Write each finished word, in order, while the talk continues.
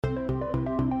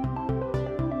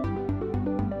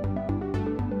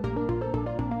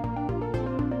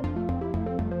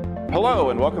Hello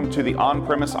and welcome to the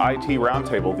On-Premise IT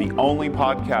Roundtable, the only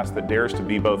podcast that dares to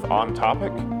be both on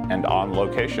topic and on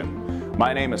location.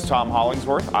 My name is Tom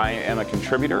Hollingsworth. I am a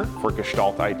contributor for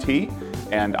Gestalt IT,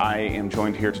 and I am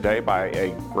joined here today by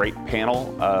a great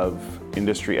panel of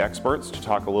industry experts to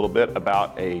talk a little bit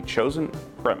about a chosen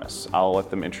premise. I'll let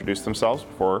them introduce themselves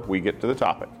before we get to the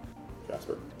topic.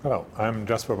 Jasper. Hello, I'm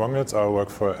Jasper Wongetz. I work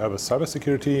for Airbus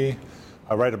Cybersecurity.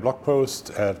 I write a blog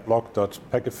post at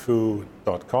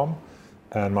blog.packetfoo.com,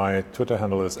 and my Twitter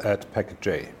handle is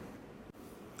 @packetj.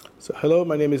 So hello,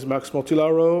 my name is Max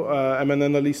Mortillaro. I'm an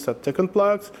analyst at Tech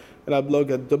Unplugged, and I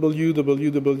blog at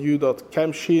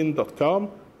www.camshin.com,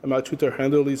 and my Twitter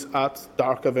handle is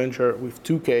 @DarkAvenger with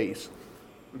 2 Ks.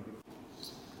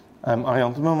 I'm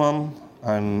Arjan Timmerman.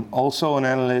 I'm also an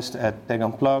analyst at Tech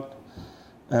Unplugged,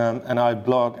 and I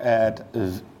blog at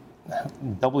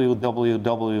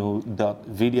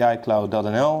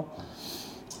www.vdicloud.nl,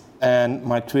 and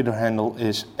my Twitter handle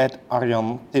is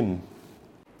 @ArjanTim.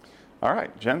 All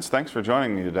right, gents, thanks for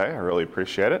joining me today. I really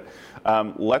appreciate it.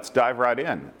 Let's dive right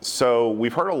in. So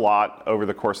we've heard a lot over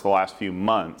the course of the last few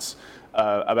months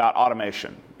about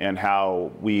automation and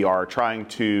how we are trying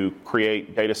to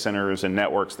create data centers and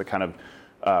networks that kind of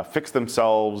fix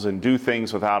themselves and do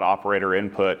things without operator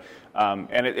input.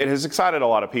 And it has excited a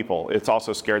lot of people. It's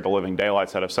also scared the living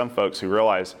daylights out of some folks who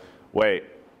realize, wait,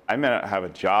 I may not have a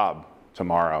job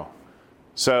tomorrow.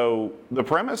 So the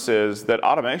premise is that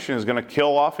automation is going to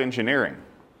kill off engineering.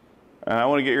 And I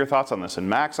want to get your thoughts on this. And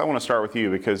Max, I want to start with you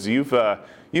because you've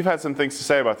had some things to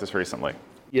say about this recently.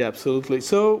 Yeah, absolutely.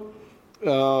 So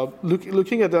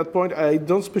looking at that point, I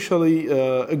don't especially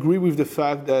agree with the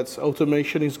fact that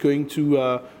automation is going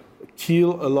to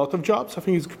kill a lot of jobs. I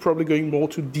think it's probably going more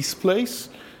to displace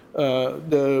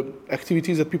the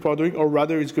activities that people are doing, or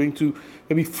rather it's going to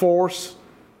maybe force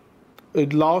a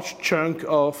large chunk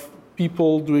of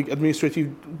people doing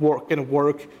administrative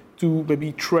work to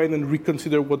maybe train and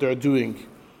reconsider what they're doing.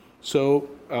 So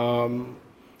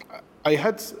I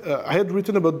had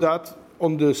written about that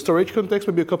on the storage context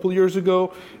maybe a couple years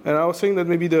ago, and I was saying that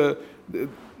maybe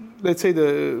let's say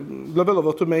the level of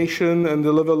automation and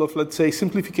the level of, let's say,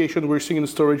 simplification we're seeing in the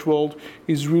storage world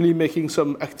is really making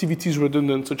some activities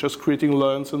redundant, such as creating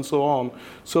LUNs and so on.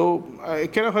 So I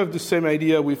kind of have the same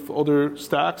idea with other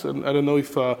stacks, and I don't know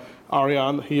if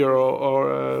Arjan here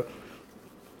or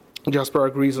Jasper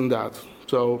agrees on that.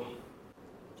 So,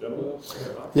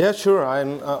 Yeah, sure.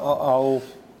 I'll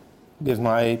give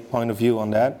my point of view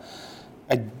on that.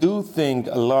 I do think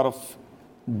a lot of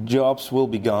jobs will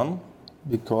be gone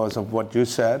because of what you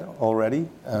said already.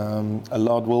 A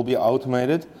lot will be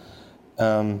automated.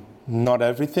 Not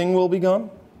everything will be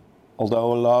gone,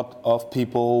 although a lot of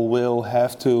people will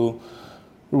have to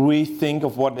rethink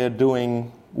of what they're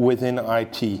doing within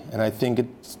IT. And I think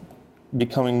it's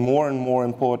becoming more and more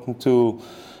important to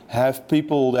have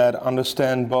people that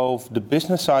understand both the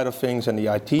business side of things and the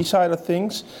IT side of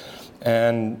things,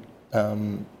 and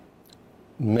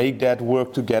make that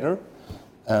work together.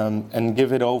 And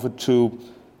give it over to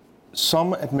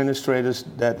some administrators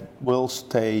that will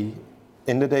stay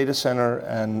in the data center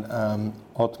and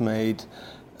automate,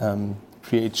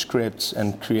 create scripts,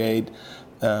 and create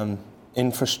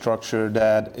infrastructure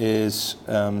that is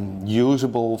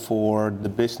usable for the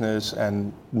business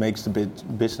and makes the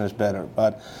business better.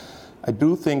 But I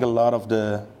do think a lot of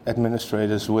the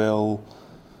administrators will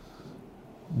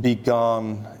be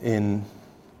gone in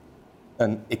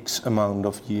an X amount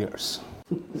of years.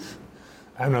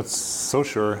 I'm not so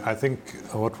sure. I think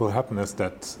what will happen is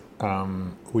that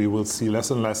we will see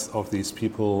less and less of these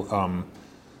people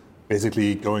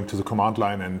basically going to the command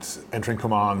line and entering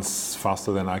commands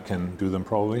faster than I can do them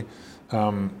probably.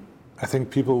 I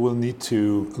think people will need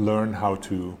to learn how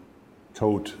to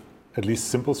code at least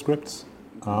simple scripts,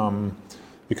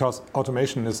 because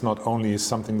automation is not only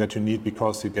something that you need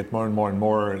because you get more and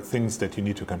more things that you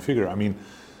need to configure. I mean,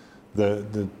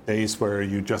 the days where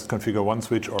you just configure one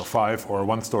switch or 5 or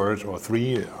one storage or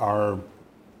 3 are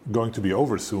going to be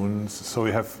over soon. So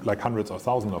you have like hundreds or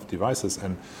thousands of devices,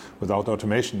 and without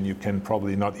automation you can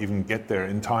probably not even get there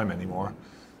in time anymore.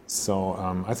 So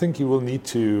I think you will need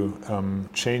to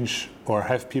change or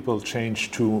have people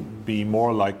change to be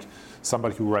more like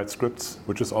somebody who writes scripts,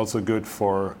 which is also good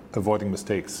for avoiding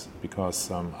mistakes,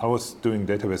 because I was doing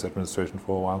database administration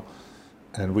for a while.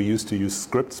 And we used to use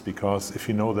scripts because if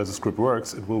you know that the script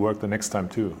works, it will work the next time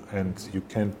too. And you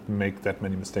can't make that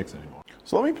many mistakes anymore.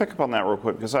 So let me pick up on that real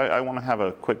quick, because I want to have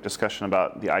a quick discussion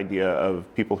about the idea of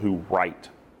people who write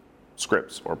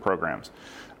scripts or programs.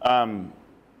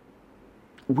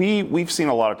 We've seen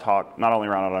a lot of talk, not only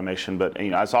around automation, but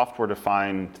as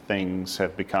software-defined things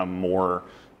have become more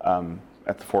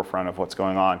at the forefront of what's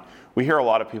going on. We hear a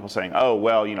lot of people saying, oh,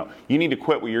 well, you need to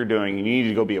quit what you're doing and you need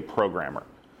to go be a programmer.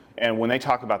 And when they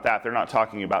talk about that, they're not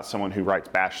talking about someone who writes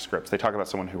bash scripts. They talk about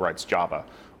someone who writes Java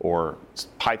or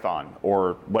Python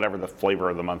or whatever the flavor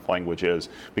of the month language is,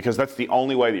 because that's the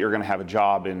only way that you're going to have a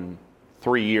job in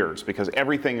 3 years, because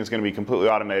everything is going to be completely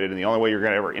automated, and the only way you're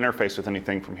going to ever interface with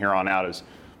anything from here on out is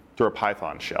through a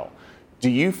Python shell. Do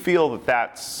you feel that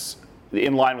that's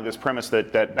in line with this premise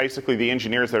that basically the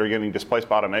engineers that are getting displaced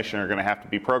by automation are going to have to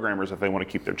be programmers if they want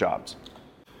to keep their jobs?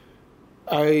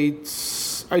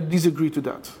 I disagree to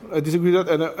that.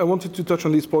 And I wanted to touch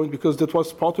on this point because that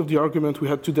was part of the argument we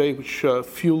had today, which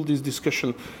fueled this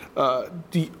discussion.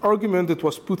 The argument that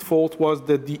was put forth was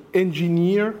that the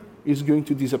engineer is going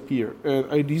to disappear. And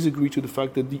I disagree to the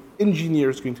fact that the engineer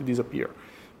is going to disappear.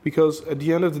 Because at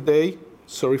the end of the day,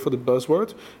 sorry for the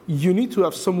buzzword, you need to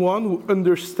have someone who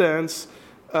understands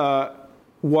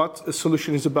what a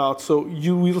solution is about. So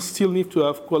you will still need to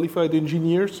have qualified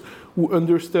engineers who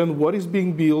understand what is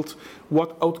being built,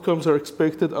 what outcomes are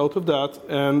expected out of that,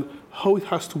 and how it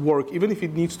has to work, even if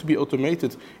it needs to be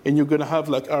automated. And you're going to have,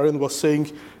 like Aaron was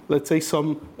saying, let's say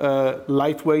some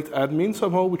lightweight admin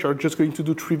somehow, which are just going to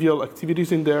do trivial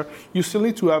activities in there. You still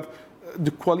need to have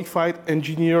the qualified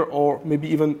engineer, or maybe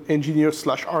even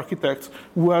engineer/architect,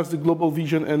 who has the global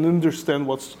vision and understand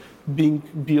what's being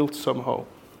built somehow.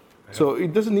 So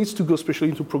it doesn't need to go especially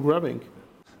into programming.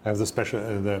 I have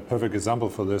the perfect example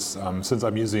for this. Since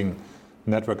I'm using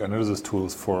network analysis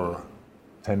tools for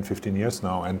 10, 15 years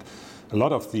now, and a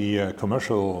lot of the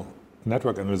commercial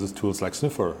network analysis tools like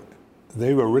Sniffer,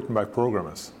 they were written by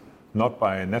programmers, not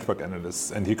by network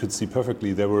analysts. And you could see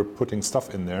perfectly they were putting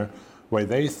stuff in there where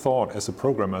they thought as a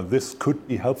programmer this could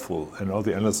be helpful, and all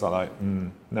the analysts are like,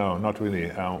 no, not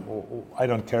really. I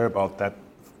don't care about that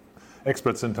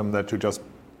expert symptom that you just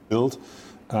build.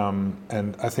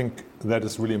 And I think that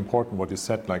is really important what you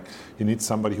said, like you need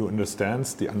somebody who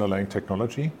understands the underlying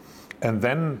technology and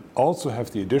then also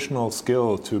have the additional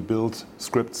skill to build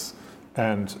scripts.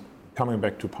 And coming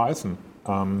back to Python,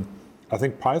 I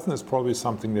think Python is probably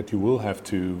something that you will have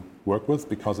to work with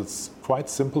because it's quite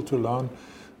simple to learn.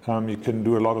 You can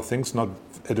do a lot of things, not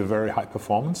at a very high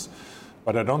performance,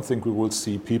 but I don't think we will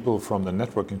see people from the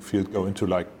networking field go into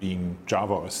like being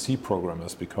Java or C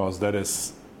programmers, because that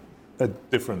is a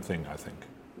different thing, I think.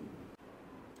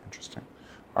 Interesting.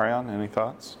 Ariane, any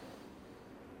thoughts?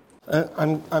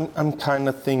 I'm kind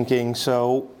of thinking,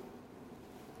 so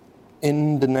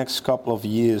in the next couple of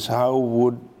years, how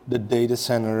would the data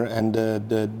center and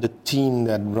the team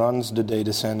that runs the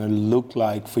data center look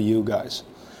like for you guys?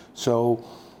 So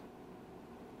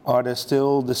are there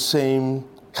still the same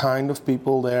kind of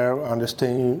people there? Are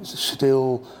there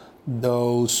still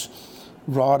those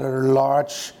rather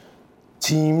large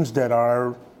teams that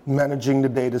are managing the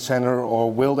data center,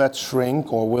 or will that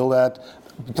shrink, or will that,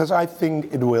 because I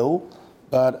think it will,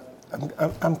 but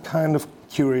I'm kind of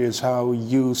curious how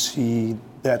you see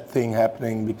that thing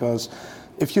happening, because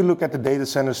if you look at the data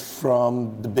centers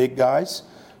from the big guys,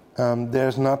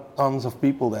 there's not tons of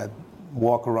people that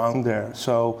walk around there.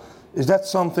 So is that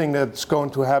something that's going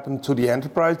to happen to the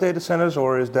enterprise data centers,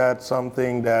 or is that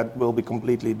something that will be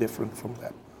completely different from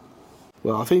that?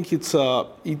 Well, I think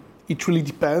it really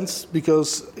depends,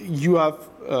 because you have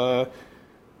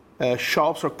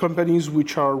shops or companies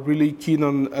which are really keen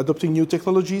on adopting new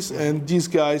technologies, and these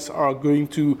guys are going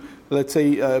to, let's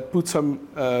say, put some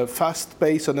fast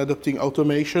pace on adopting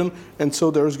automation, and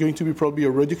so there's going to be probably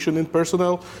a reduction in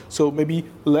personnel. So maybe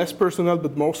less personnel,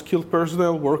 but more skilled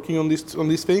personnel working on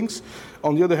these things.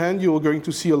 On the other hand, you're going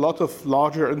to see a lot of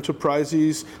larger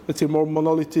enterprises, let's say more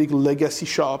monolithic legacy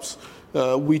shops,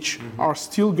 which are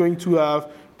still going to have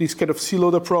this kind of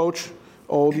siloed approach,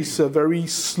 or this very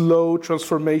slow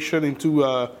transformation into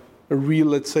a real,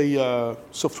 let's say,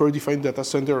 software-defined data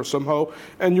center or somehow.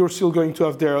 And you're still going to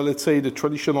have there, let's say, the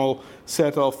traditional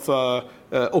set of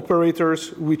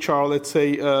operators, which are, let's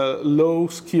say,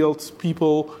 low-skilled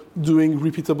people doing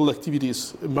repeatable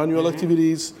activities, manual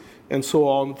activities, and so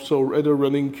on. So either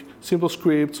running simple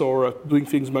scripts or doing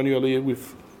things manually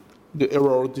with the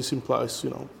error this implies,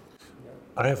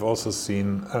 I have also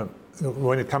seen,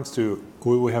 when it comes to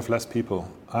will we have less people,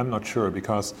 I'm not sure,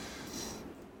 because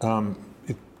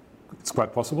it's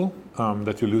quite possible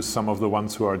that you lose some of the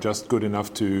ones who are just good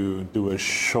enough to do a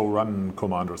show run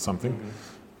command or something,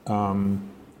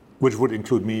 which would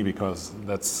include me, because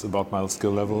that's about my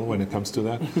skill level when it comes to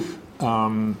that.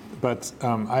 But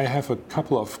I have a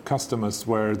couple of customers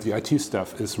where the IT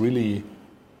staff is really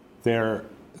there.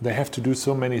 They have to do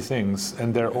so many things,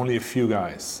 and there are only a few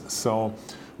guys. So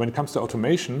When it comes to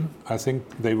automation, I think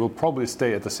they will probably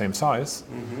stay at the same size,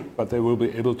 but they will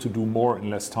be able to do more in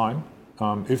less time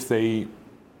if they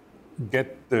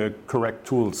get the correct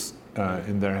tools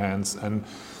in their hands. And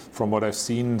from what I've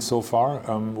seen so far,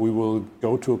 we will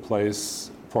go to a place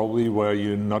probably where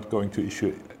you're not going to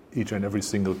issue each and every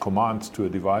single command to a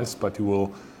device, but you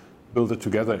will build it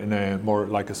together in a more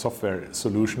like a software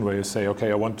solution where you say,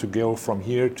 okay, I want to go from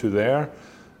here to there,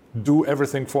 do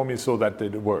everything for me so that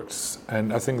it works.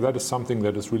 And I think that is something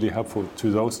that is really helpful to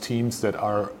those teams that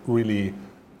are really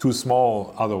too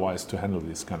small otherwise to handle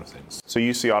these kind of things. So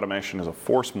you see automation as a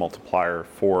force multiplier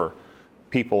for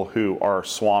people who are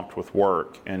swamped with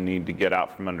work and need to get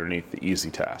out from underneath the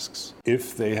easy tasks.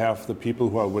 If they have the people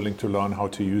who are willing to learn how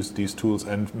to use these tools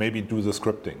and maybe do the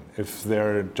scripting. If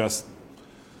they're just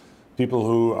people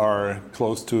who are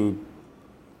close to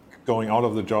going out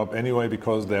of the job anyway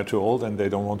because they're too old and they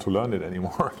don't want to learn it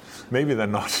anymore, maybe they're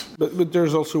not. But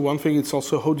there's also one thing, it's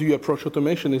also how do you approach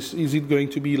automation? Is it going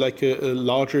to be like a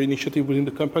larger initiative within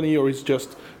the company, or is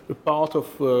just a part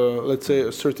of, let's say,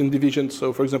 a certain division?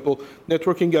 So, for example,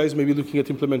 networking guys may be looking at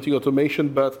implementing automation,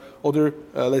 but other,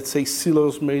 let's say,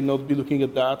 silos may not be looking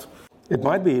at that. It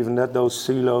might be even that those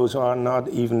silos are not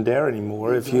even there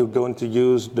anymore if you're going to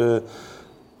use the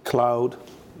cloud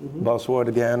buzzword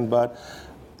again, but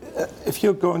if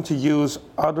you're going to use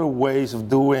other ways of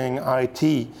doing IT,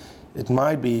 it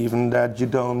might be even that you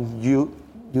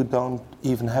don't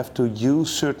even have to use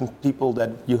certain people that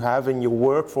you have in your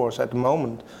workforce at the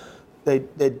moment.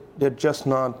 They're just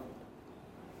not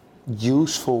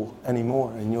useful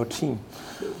anymore in your team.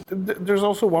 There's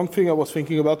also one thing I was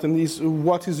thinking about, and is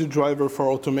what is the driver for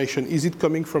automation? Is it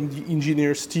coming from the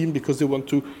engineers' team because they want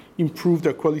to improve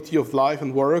their quality of life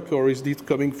and work, or is it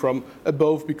coming from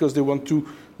above because they want to,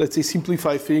 let's say,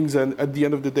 simplify things and at the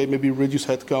end of the day maybe reduce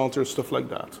headcount or stuff like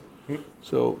that?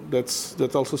 So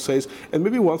that also says, and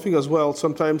maybe one thing as well,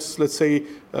 sometimes, let's say,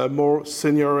 more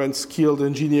senior and skilled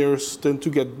engineers tend to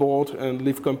get bored and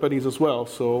leave companies as well.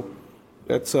 So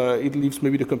that's it leaves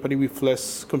maybe the company with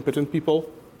less competent people.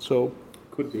 So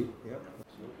could be, yeah.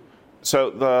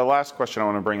 So the last question I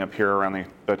want to bring up here around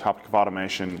the topic of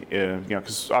automation is,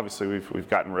 because obviously we've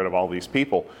gotten rid of all these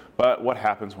people, but what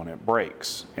happens when it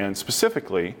breaks? And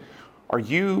specifically, are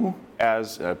you,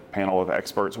 as a panel of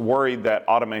experts, worried that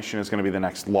automation is going to be the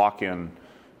next lock-in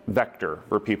vector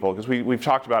for people? Because we've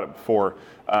talked about it before.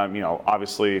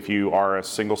 Obviously, if you are a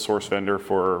single source vendor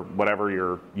for whatever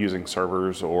you're using,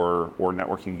 servers or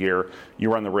networking gear,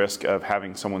 you run the risk of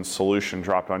having someone's solution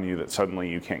dropped on you that suddenly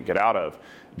you can't get out of.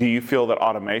 Do you feel that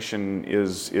automation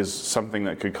is something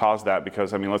that could cause that?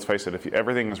 Because, let's face it, if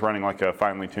everything is running like a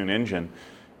finely tuned engine,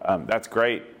 that's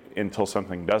great until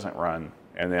something doesn't run.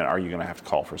 And then are you going to have to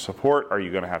call for support? Are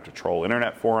you going to have to troll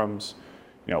internet forums?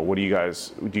 What do you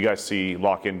guys see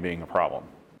lock-in being a problem?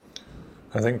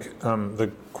 I think the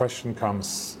question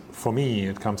comes, for me,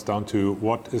 it comes down to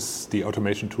what is the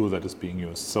automation tool that is being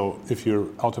used. So if you're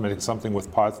automating something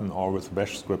with Python or with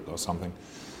Bash script or something,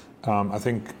 I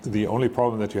think the only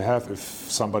problem that you have if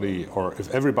somebody or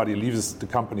if everybody leaves the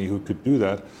company who could do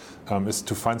that is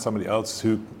to find somebody else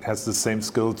who has the same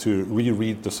skill to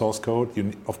reread the source code.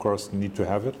 You, of course, need to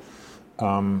have it.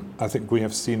 I think we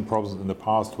have seen problems in the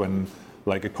past when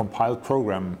like a compiled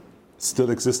program still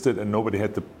existed and nobody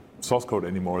had the source code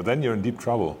anymore. Then you're in deep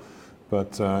trouble.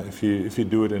 But if you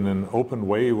do it in an open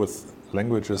way with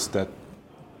languages that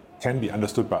can be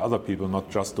understood by other people,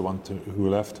 not just the one who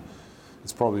left,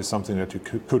 it's probably something that you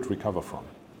could recover from.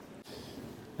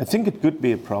 I think it could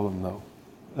be a problem, though.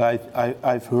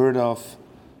 I've heard of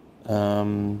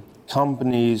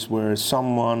companies where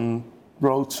someone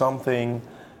wrote something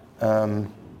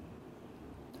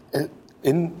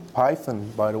in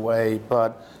Python, by the way,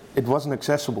 but it wasn't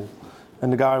accessible.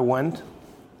 And the guy went,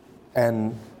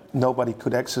 and nobody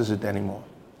could access it anymore.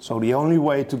 So the only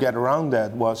way to get around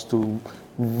that was to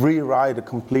rewrite a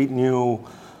complete new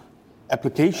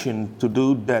application to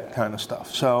do that kind of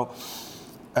stuff. So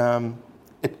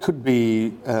it could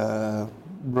be a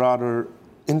rather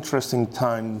interesting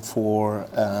time for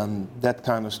that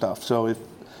kind of stuff. So if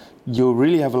you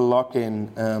really have a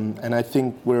lock-in, and I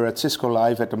think we're at Cisco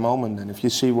Live at the moment, and if you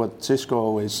see what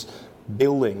Cisco is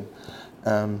building,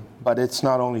 but it's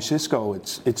not only Cisco,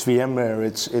 it's VMware,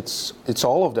 it's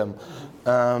all of them.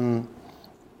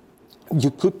 You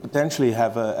could potentially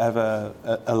have a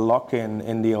lock-in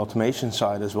in the automation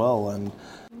side as well.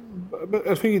 But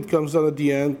I think it comes down at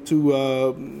the end to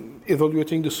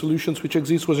evaluating the solutions which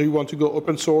exist, whether you want to go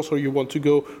open source or you want to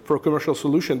go for a commercial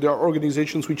solution. There are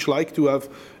organizations which like to have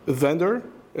a vendor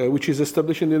which is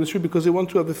established in the industry because they want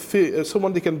to have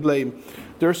someone they can blame.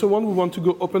 There's someone who want to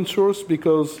go open source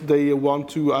because they want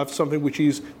to have something which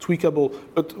is tweakable.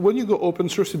 But when you go open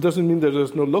source, it doesn't mean that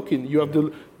there's no lock-in. You have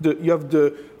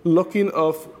the lock-in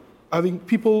of having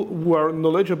people who are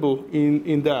knowledgeable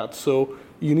in that. So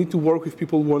you need to work with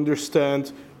people who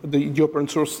understand the open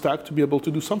source stack to be able to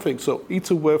do something. So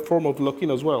it's a form of lock-in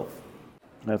as well.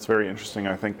 That's very interesting.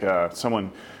 I think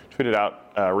someone tweeted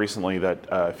out recently that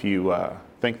if you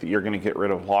think that you're going to get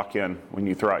rid of lock-in when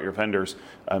you throw out your vendors,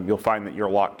 you'll find that you're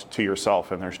locked to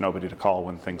yourself and there's nobody to call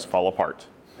when things fall apart.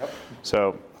 Yep.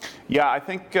 So, yeah, I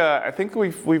think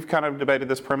we've kind of debated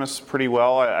this premise pretty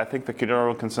well. I think the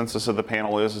general consensus of the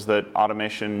panel is that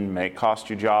automation may cost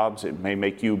you jobs. It may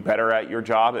make you better at your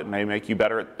job. It may make you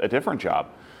better at a different job.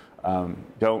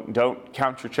 Don't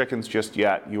count your chickens just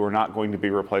yet. You are not going to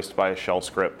be replaced by a shell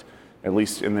script, at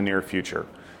least in the near future.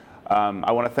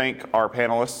 I want to thank our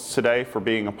panelists today for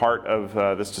being a part of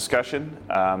this discussion.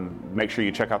 Make sure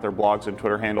you check out their blogs and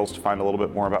Twitter handles to find a little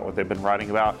bit more about what they've been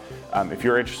writing about. If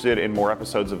you're interested in more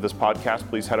episodes of this podcast,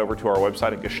 please head over to our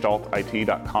website at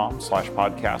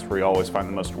gestaltit.com/podcast, where you always find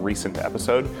the most recent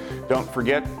episode. Don't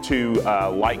forget to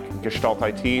like Gestalt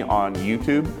IT on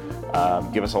YouTube.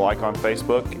 Give us a like on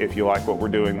Facebook if you like what we're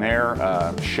doing there.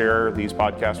 Share these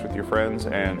podcasts with your friends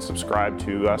and subscribe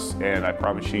to us, and I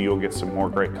promise you'll get some more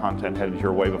great content headed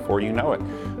your way before you know it.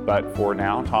 But for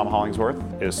now, Tom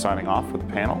Hollingsworth is signing off with the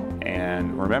panel,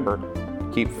 and remember,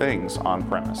 keep things on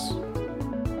premise.